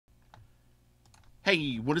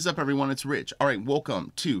Hey, what is up, everyone? It's Rich. All right,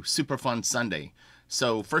 welcome to Super Fun Sunday.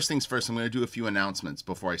 So, first things first, I'm going to do a few announcements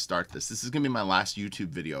before I start this. This is going to be my last YouTube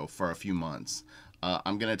video for a few months.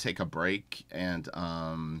 I'm going to take a break and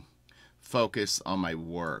focus on my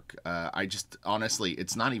work. I just, honestly,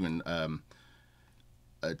 it's not even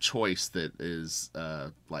a choice that is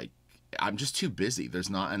like, I'm just too busy.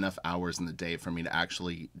 There's not enough hours in the day for me to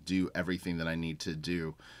actually do everything that I need to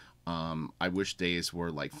do. I wish days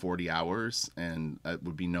were like 40 hours and it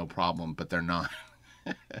would be no problem, but they're not.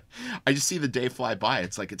 I just see the day fly by.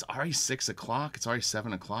 It's like it's already 6 o'clock. It's already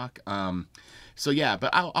 7 o'clock. So yeah,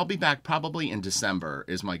 but I'll be back probably in December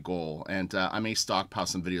is my goal, and I may stockpile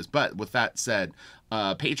some videos. But with that said,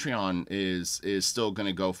 Patreon is still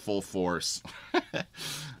gonna go full force.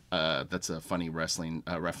 That's a funny wrestling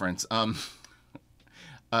reference.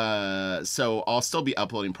 So I'll still be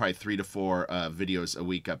uploading probably 3 to 4 videos a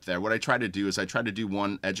week up there. What I try to do is I try to do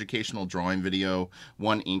one educational drawing video,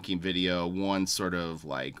 one inking video, one sort of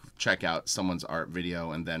like check out someone's art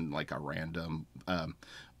video, and then like a random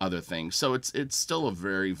other thing. So it's still a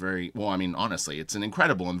very, well, I mean, honestly, it's an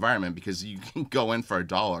incredible environment because you can go in for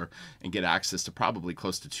 $1 and get access to probably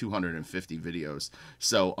close to 250 videos.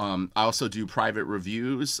 So I also do private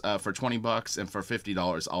reviews for 20 bucks, and for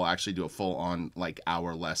 $50 I'll actually do a full on like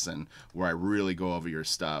hour lesson where I really go over your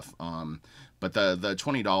stuff. But the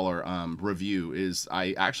 $20 review is,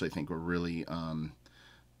 I actually think, we're really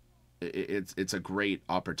it's a great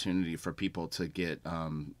opportunity for people to get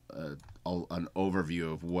an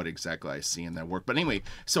overview of what exactly I see in their work. But anyway,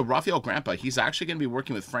 so Rafael Grampa, he's actually going to be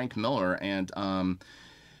working with Frank Miller, and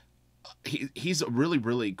he's a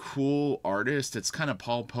really cool artist. It's kind of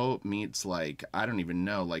Paul Pope meets, like, I don't even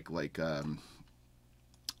know, like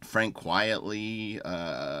Frank Quietly.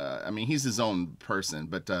 I mean, he's his own person,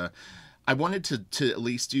 but I wanted to at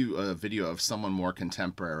least do a video of someone more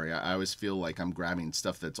contemporary. I always feel like I'm grabbing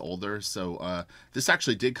stuff that's older. So this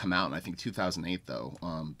actually did come out in, I think, 2008, though.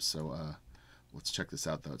 Let's check this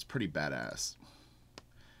out, though. It's pretty badass.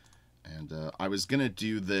 And I was going to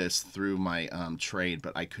do this through my trade,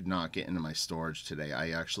 but I could not get into my storage today.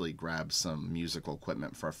 I actually grabbed some musical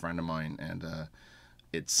equipment for a friend of mine, and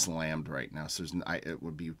it's slammed right now. So it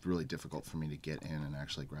would be really difficult for me to get in and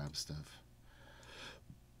actually grab stuff.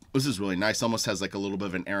 This is really nice. Almost has like a little bit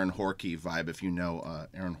of an Aaron Horkey vibe, if you know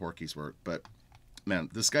Aaron Horkey's work. But man,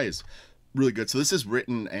 this guy is really good. So this is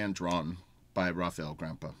written and drawn by Rafael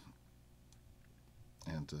Grampa.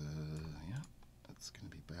 And yeah, that's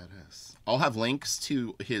going to be badass. I'll have links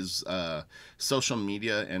to his social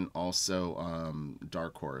media and also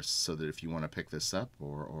Dark Horse, so that if you want to pick this up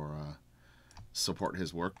or support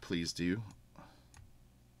his work, please do.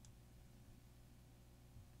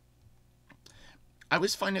 I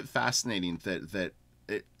always find it fascinating that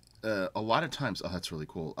a lot of times, oh, that's really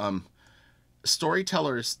cool.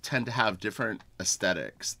 Storytellers tend to have different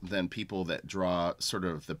aesthetics than people that draw sort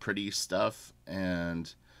of the pretty stuff,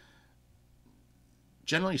 and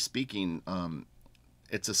generally speaking,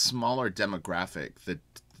 it's a smaller demographic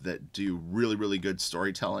that do really good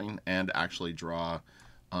storytelling and actually draw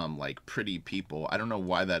like pretty people. I don't know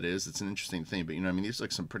why that is. It's an interesting thing, but you know, I mean, these are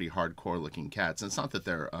like some pretty hardcore looking cats, and it's not that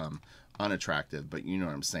they're unattractive, but you know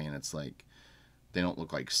what I'm saying. It's like they don't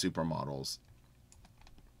look like supermodels.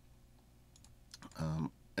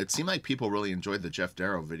 It seemed like people really enjoyed the Jeff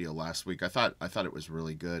Darrow video last week. I thought it was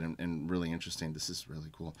really good and really interesting. This is really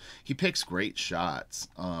cool. He picks great shots,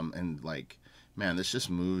 and like, man, this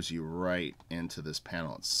just moves you right into this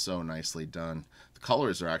panel. It's so nicely done. The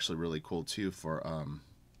colors are actually really cool too for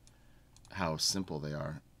how simple they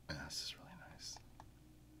are. This is really nice.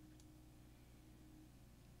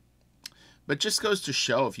 But just goes to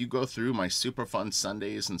show, if you go through my Super Fun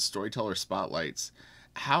Sundays and Storyteller Spotlights,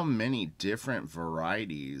 how many different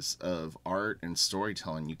varieties of art and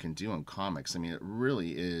storytelling you can do in comics. I mean, it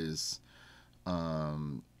really is,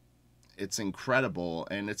 it's incredible,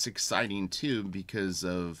 and it's exciting too because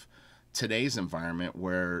of today's environment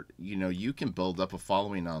where, you know, you can build up a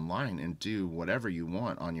following online and do whatever you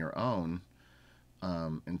want on your own.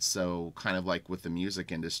 And so kind of like with the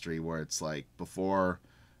music industry, where it's like before,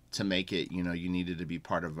 to make it, you know, you needed to be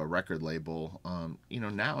part of a record label. You know,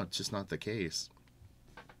 now it's just not the case.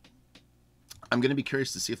 I'm going to be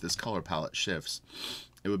curious to see if this color palette shifts.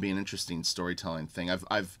 It would be an interesting storytelling thing.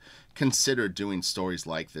 I've considered doing stories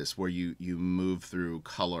like this where you move through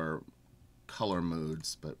color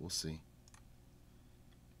moods, but we'll see.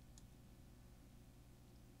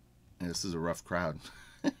 Yeah, this is a rough crowd.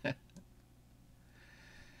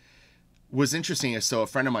 was interesting is, so a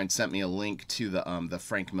friend of mine sent me a link to the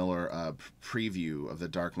Frank Miller preview of the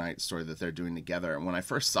Dark Knight story that they're doing together. And when I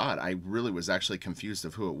first saw it, I really was actually confused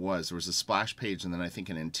of who it was. There was a splash page and then I think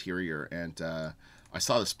an interior, and I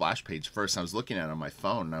saw the splash page first. And I was looking at it on my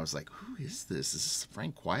phone and I was like, "Who is this? Is this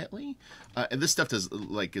Frank Quietly?" And this stuff is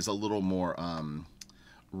a little more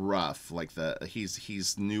rough. Like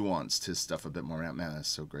he's nuanced his stuff a bit more. Man, that's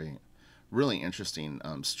so great. Really interesting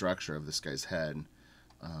structure of this guy's head.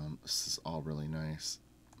 This is all really nice.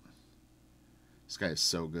 This guy is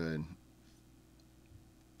so good.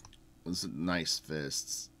 Those nice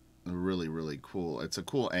fists. Really, really cool. It's a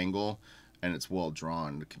cool angle, and it's well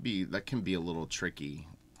drawn. That can be a little tricky.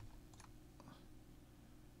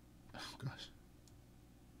 Oh gosh.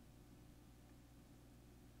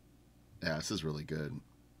 Yeah, this is really good.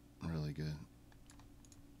 Really good.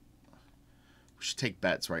 We should take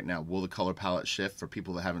bets right now. Will the color palette shift for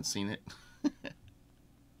people that haven't seen it?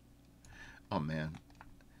 Oh man.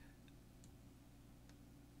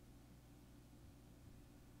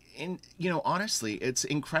 And honestly, it's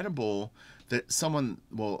incredible that someone,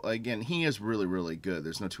 well, again, he is really, really good.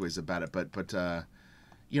 There's no two ways about it. But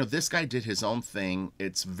this guy did his own thing.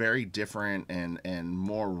 It's very different and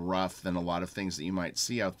more rough than a lot of things that you might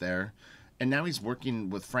see out there. And now he's working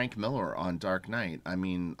with Frank Miller on Dark Knight. I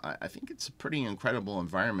mean, I think it's a pretty incredible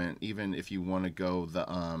environment, even if you want to go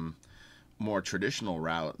the more traditional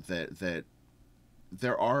route, that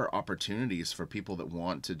there are opportunities for people that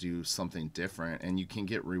want to do something different, and you can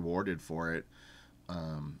get rewarded for it,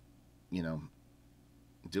 you know,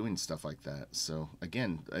 doing stuff like that. So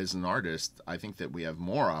again, as an artist, I think that we have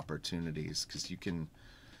more opportunities because you can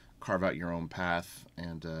carve out your own path,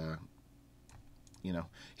 and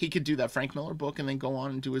he could do that Frank Miller book and then go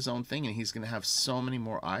on and do his own thing, and he's going to have so many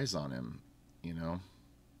more eyes on him.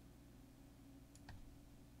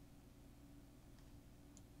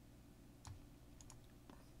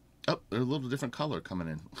 Oh, there's a little different color coming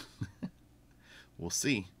in. We'll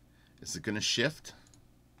see. Is it going to shift?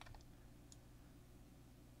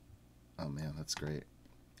 Oh man, that's great.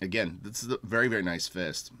 Again, this is a very, very nice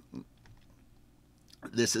fist.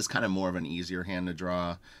 This is kind of more of an easier hand to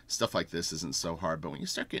draw. Stuff like this isn't so hard, but when you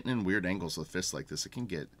start getting in weird angles with fists like this, it can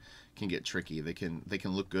get tricky. They can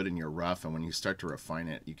look good in your rough, and when you start to refine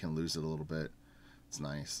it, you can lose it a little bit. It's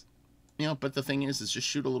nice. But the thing is just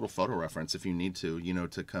shoot a little photo reference if you need to,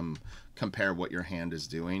 to compare what your hand is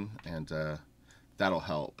doing, and that'll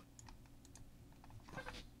help.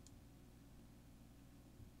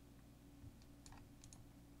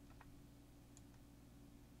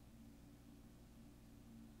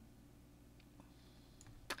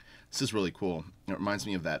 This is really cool. It reminds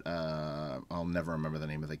me of that, I'll never remember the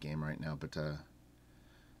name of the game right now, but it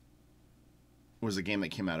was a game that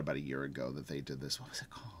came out about a year ago that they did this. What was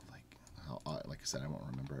it called? Like I said, I won't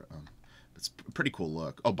remember it. It's a pretty cool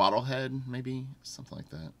look. Oh, Bottlehead, maybe? Something like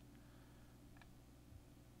that.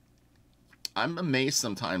 I'm amazed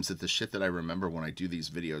sometimes at the shit that I remember when I do these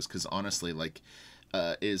videos, because honestly,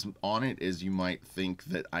 as on it as you might think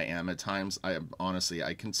that I am at times,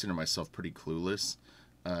 I consider myself pretty clueless.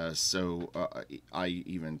 So I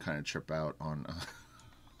even kind of trip out on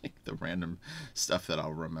the random stuff that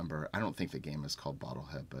I'll remember. I don't think the game is called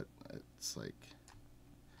Bottlehead, but it's like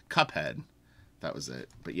Cuphead. That was it.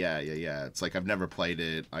 But yeah. It's like I've never played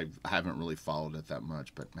it. I haven't really followed it that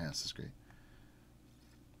much, but man, this is great.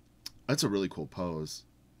 That's a really cool pose.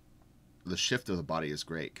 The shift of the body is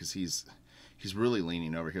great because he's really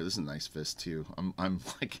leaning over here. This is a nice fist too. I'm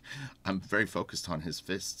very focused on his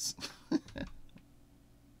fists.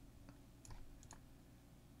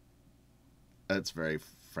 That's very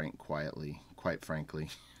quite frankly.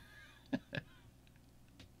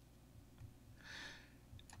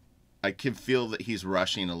 I can feel that he's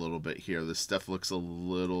rushing a little bit here. This stuff looks a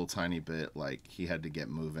little tiny bit like he had to get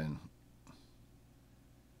moving.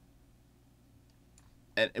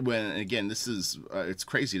 And again, this is, it's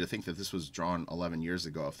crazy to think that this was drawn 11 years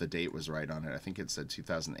ago, if the date was right on it. I think it said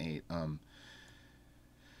 2008. I'm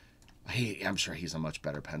sure he's a much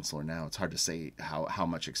better penciler now. It's hard to say how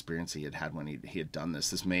much experience he had when he had done this.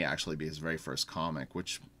 This may actually be his very first comic,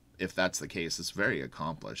 which, if that's the case, it's very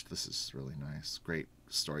accomplished. This is really nice. Great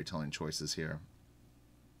storytelling choices here.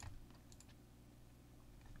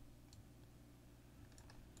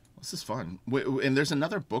 This is fun. And there's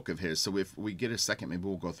another book of his, so if we get a second, maybe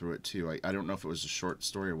we'll go through it too. I don't know if it was a short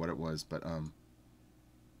story or what it was, but man,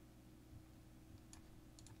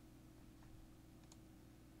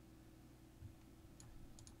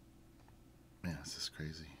 this is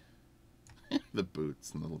crazy. The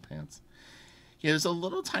boots and little pants. Yeah, there's a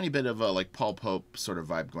little tiny bit of a Paul Pope sort of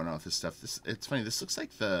vibe going on with this stuff. It's funny. This looks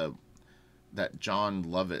like the that John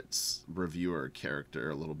Lovitz reviewer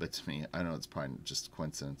character a little bit to me. I know it's probably just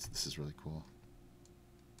coincidence. This is really cool.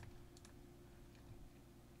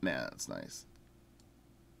 Man, that's nice.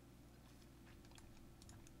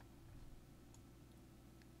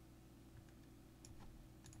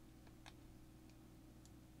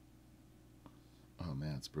 Oh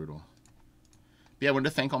man, it's brutal. Yeah, I wanted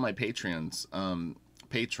to thank all my patrons,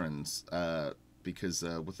 because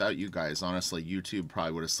without you guys, honestly, YouTube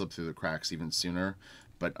probably would have slipped through the cracks even sooner.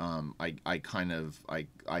 But I kind of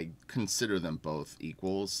I consider them both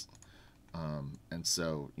equals, and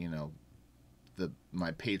so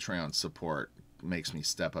my Patreon support makes me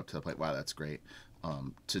step up to the plate. Wow, that's great.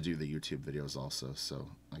 To do the YouTube videos also. So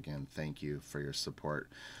again, thank you for your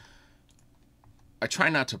support. I try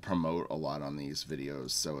not to promote a lot on these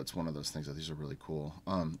videos, so it's one of those things that these are really cool.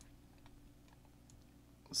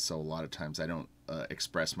 So a lot of times I don't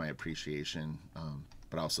express my appreciation,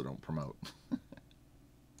 but I also don't promote.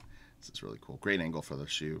 This is really cool. Great angle for the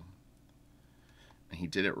shoe. And he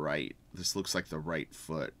did it right. This looks like the right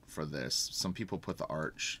foot for this. Some people put the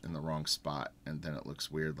arch in the wrong spot, and then it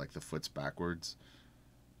looks weird, like the foot's backwards.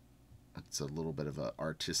 It's a little bit of an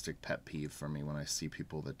artistic pet peeve for me when I see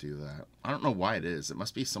people that do that. I don't know why it is. It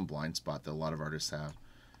must be some blind spot that a lot of artists have.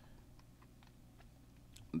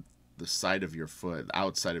 The side of your foot, the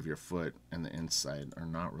outside of your foot, and the inside are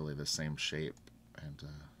not really the same shape. And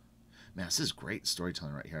man, this is great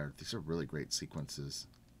storytelling right here. These are really great sequences.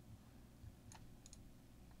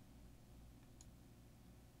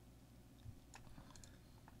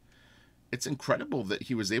 It's incredible that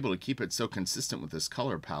he was able to keep it so consistent with this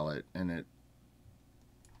color palette, and it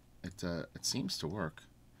seems to work.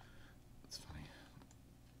 It's funny.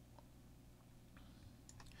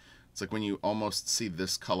 It's like when you almost see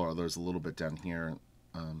this color, there's a little bit down here.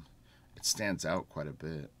 It stands out quite a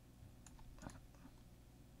bit.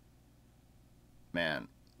 Man,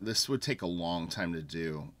 this would take a long time to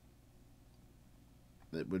do.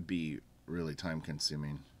 It would be really time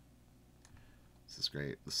consuming. This is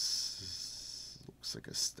great. This looks like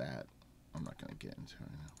a stat. I'm not going to get into it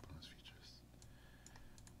right now. Bonus features.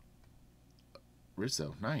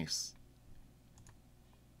 Rizzo, nice.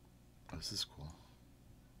 Oh, this is cool.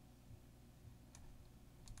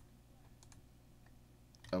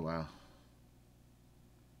 Oh, wow.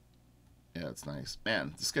 Yeah, it's nice.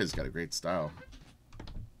 Man, this guy's got a great style.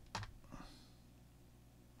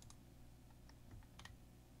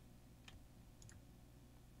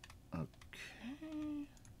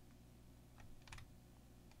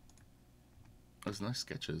 Those nice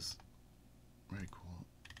sketches. Very cool.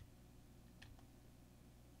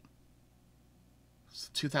 It's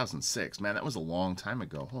 2006. Man, that was a long time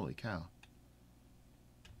ago. Holy cow.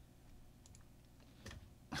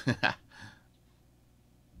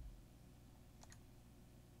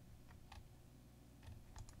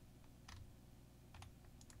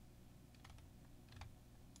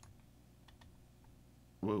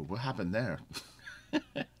 Whoa, what happened there?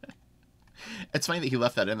 It's funny that he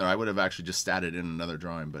left that in there. I would have actually just statted in another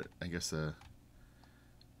drawing, but I guess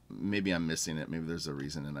maybe I'm missing it. Maybe there's a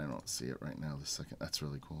reason and I don't see it right now. The second, that's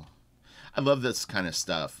really cool. I love this kind of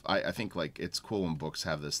stuff. I think like it's cool when books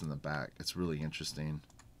have this in the back. It's really interesting.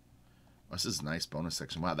 Oh, this is a nice bonus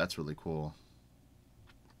section. Wow, that's really cool.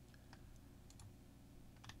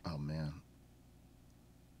 Oh man.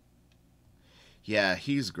 Yeah,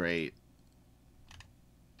 he's great.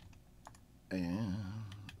 And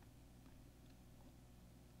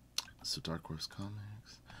so Dark Horse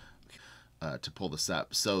Comics. To pull this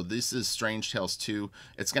up. So this is Strange Tales 2.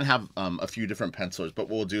 It's going to have a few different pencilers, but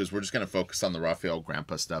what we'll do is we're just going to focus on the Rafael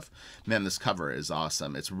Grampa stuff. Man, this cover is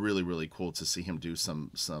awesome. It's really, really cool to see him do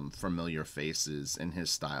some familiar faces in his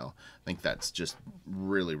style. I think that's just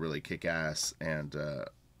really, really kick-ass, and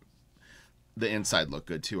the inside looked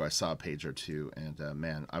good too. I saw a page or two, and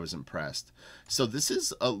man, I was impressed. So this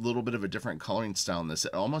is a little bit of a different coloring style in this.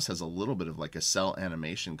 It almost has a little bit of like a cell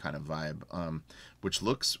animation kind of vibe, which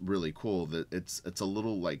looks really cool. That it's a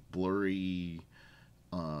little like blurry,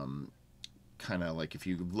 kind of like if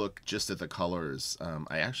you look just at the colors.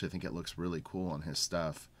 I actually think it looks really cool on his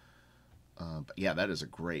stuff. But yeah, that is a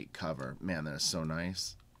great cover. Man, that is so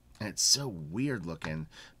nice. And it's so weird looking,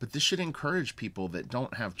 but this should encourage people that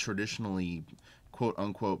don't have traditionally quote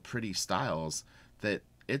unquote pretty styles that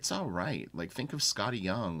it's all right. Like think of Scotty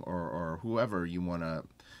Young or whoever you want to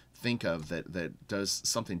think of that does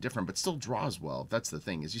something different but still draws well. That's the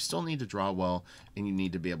thing, is you still need to draw well and you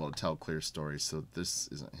need to be able to tell clear stories. So this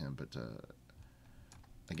isn't him, but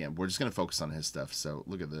again, we're just going to focus on his stuff. So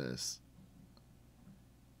look at this.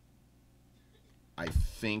 I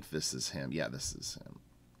think this is him. Yeah, this is him.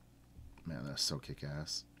 Man, that's so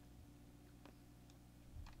kick-ass.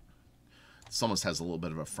 This almost has a little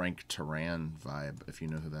bit of a Frank Turan vibe, if you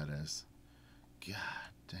know who that is. God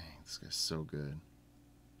dang, this guy's so good.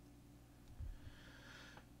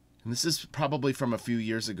 And this is probably from a few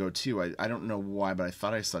years ago, too. I don't know why, but I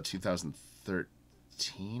thought I saw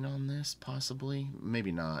 2013 on this, possibly.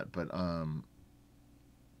 Maybe not, but,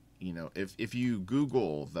 you know, if you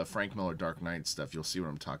Google the Frank Miller Dark Knight stuff, you'll see what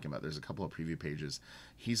I'm talking about. There's a couple of preview pages.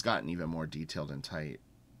 He's gotten even more detailed and tight.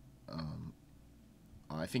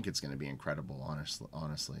 I think it's going to be incredible,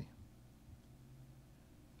 honestly.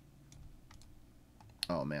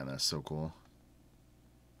 Oh, man, that's so cool.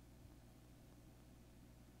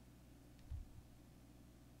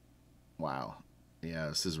 Wow. Yeah,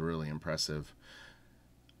 this is really impressive.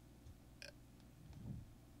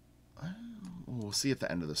 We'll see at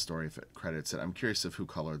the end of the story if it credits it. I'm curious of who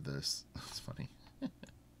colored this. That's funny.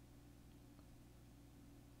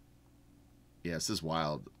 Yeah, this is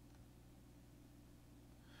wild.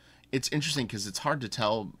 It's interesting because it's hard to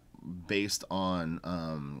tell based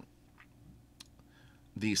on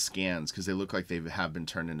these scans because they look like they have been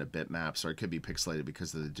turned into bitmaps, or it could be pixelated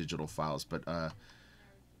because of the digital files. But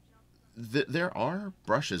there are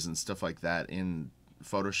brushes and stuff like that in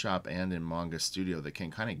Photoshop and in Manga Studio that can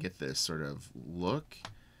kind of get this sort of look.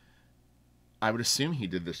 I would assume he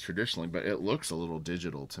did this traditionally, but it looks a little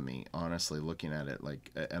digital to me, honestly, looking at it.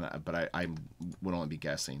 Like, but I would only be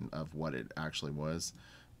guessing of what it actually was.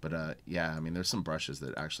 But yeah, I mean, there's some brushes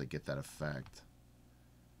that actually get that effect.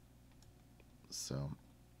 So,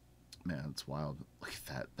 man, it's wild. Look at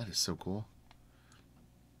that. That is so cool.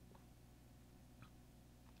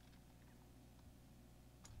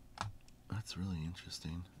 That's really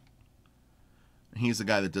interesting. He's the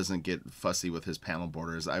guy that doesn't get fussy with his panel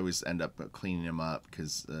borders. I always end up cleaning him up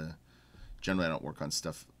because generally I don't work on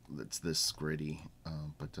stuff that's this gritty.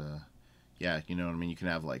 But yeah, you know what I mean? You can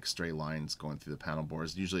have like stray lines going through the panel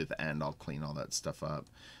borders. Usually at the end I'll clean all that stuff up.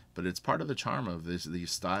 But it's part of the charm of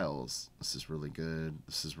these styles. This is really good.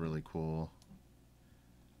 This is really cool.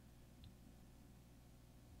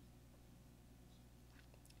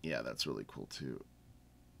 Yeah, that's really cool too.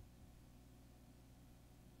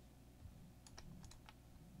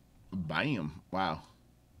 Bam! Wow.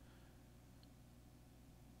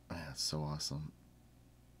 That's so awesome.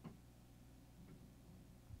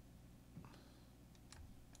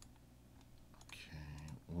 Okay,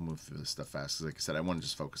 we'll move through this stuff fast. 'Cause like I said, I want to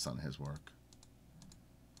just focus on his work.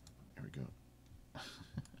 Here we go.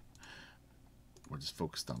 We're just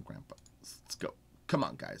focused on Grandpa. Let's go. Come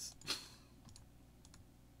on, guys.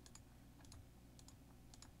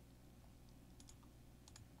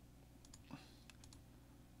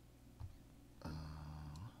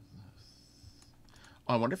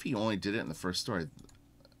 Oh, I wonder if he only did it in the first story.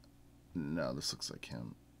 No, this looks like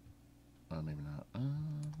him. Oh, maybe not.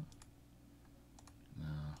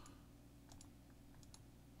 No.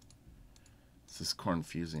 This is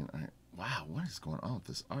confusing. All right. Wow, what is going on with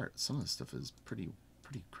this art? Some of this stuff is pretty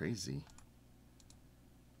crazy.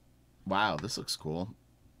 Wow, this looks cool.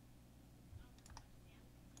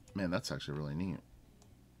 Man, that's actually really neat.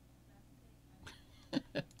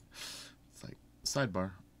 It's like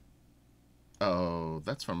sidebar. Oh,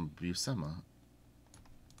 that's from Buscema.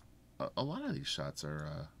 A lot of these shots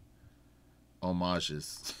are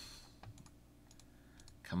homages.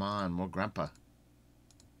 Come on, more Grandpa.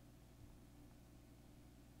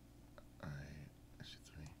 Alright, issue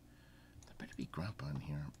 3. There better be Grandpa in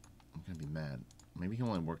here. I'm gonna be mad. Maybe he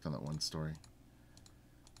only worked on that one story.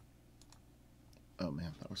 Oh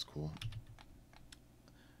man, that was cool.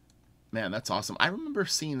 Man, that's awesome. I remember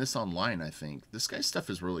seeing this online, I think. This guy's stuff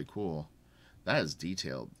is really cool. That is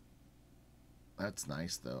detailed. That's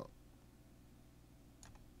nice, though.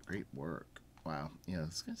 Great work. Wow. Yeah,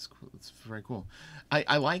 this guy's cool. It's very cool.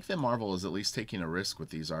 I like that Marvel is at least taking a risk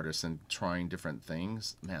with these artists and trying different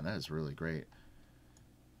things. Man, that is really great.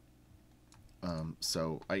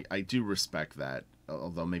 So I do respect that,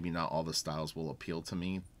 although maybe not all the styles will appeal to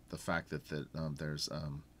me. The fact that there's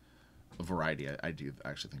a variety, I do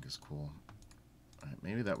actually think is cool. All right,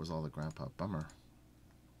 maybe that was all the Grandpa. Bummer.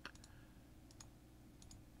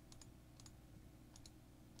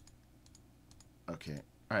 Okay.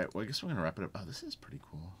 All right. Well, I guess we're gonna wrap it up. Oh, this is pretty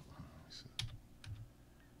cool.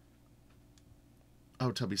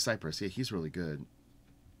 Oh, Toby Cypress. Yeah, he's really good.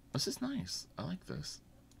 This is nice. I like this.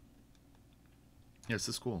 Yeah, this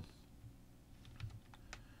is cool.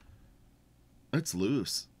 It's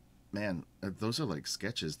loose. Man, those are like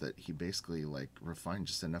sketches that he basically like refined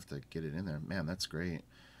just enough to get it in there. Man, that's great.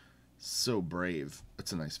 So brave.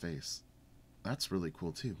 That's a nice face. That's really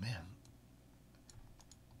cool too, man.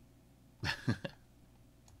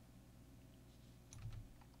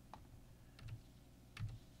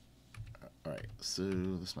 All So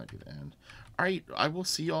this might be the end. All right, I will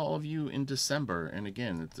see all of you in December. And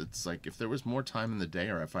again, it's like if there was more time in the day,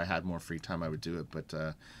 or if I had more free time, I would do it. But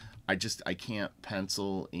I can't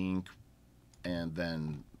pencil, ink, and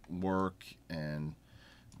then work and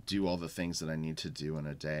do all the things that I need to do in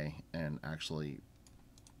a day and actually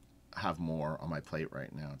have more on my plate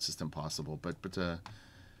right now. It's just impossible. But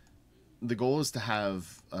the goal is to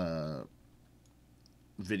have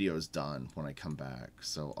videos done when I come back,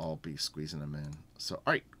 so I'll be squeezing them in. So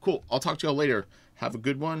all right, cool. I'll talk to y'all later. Have a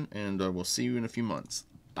good one, and we'll see you in a few months.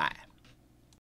 Bye.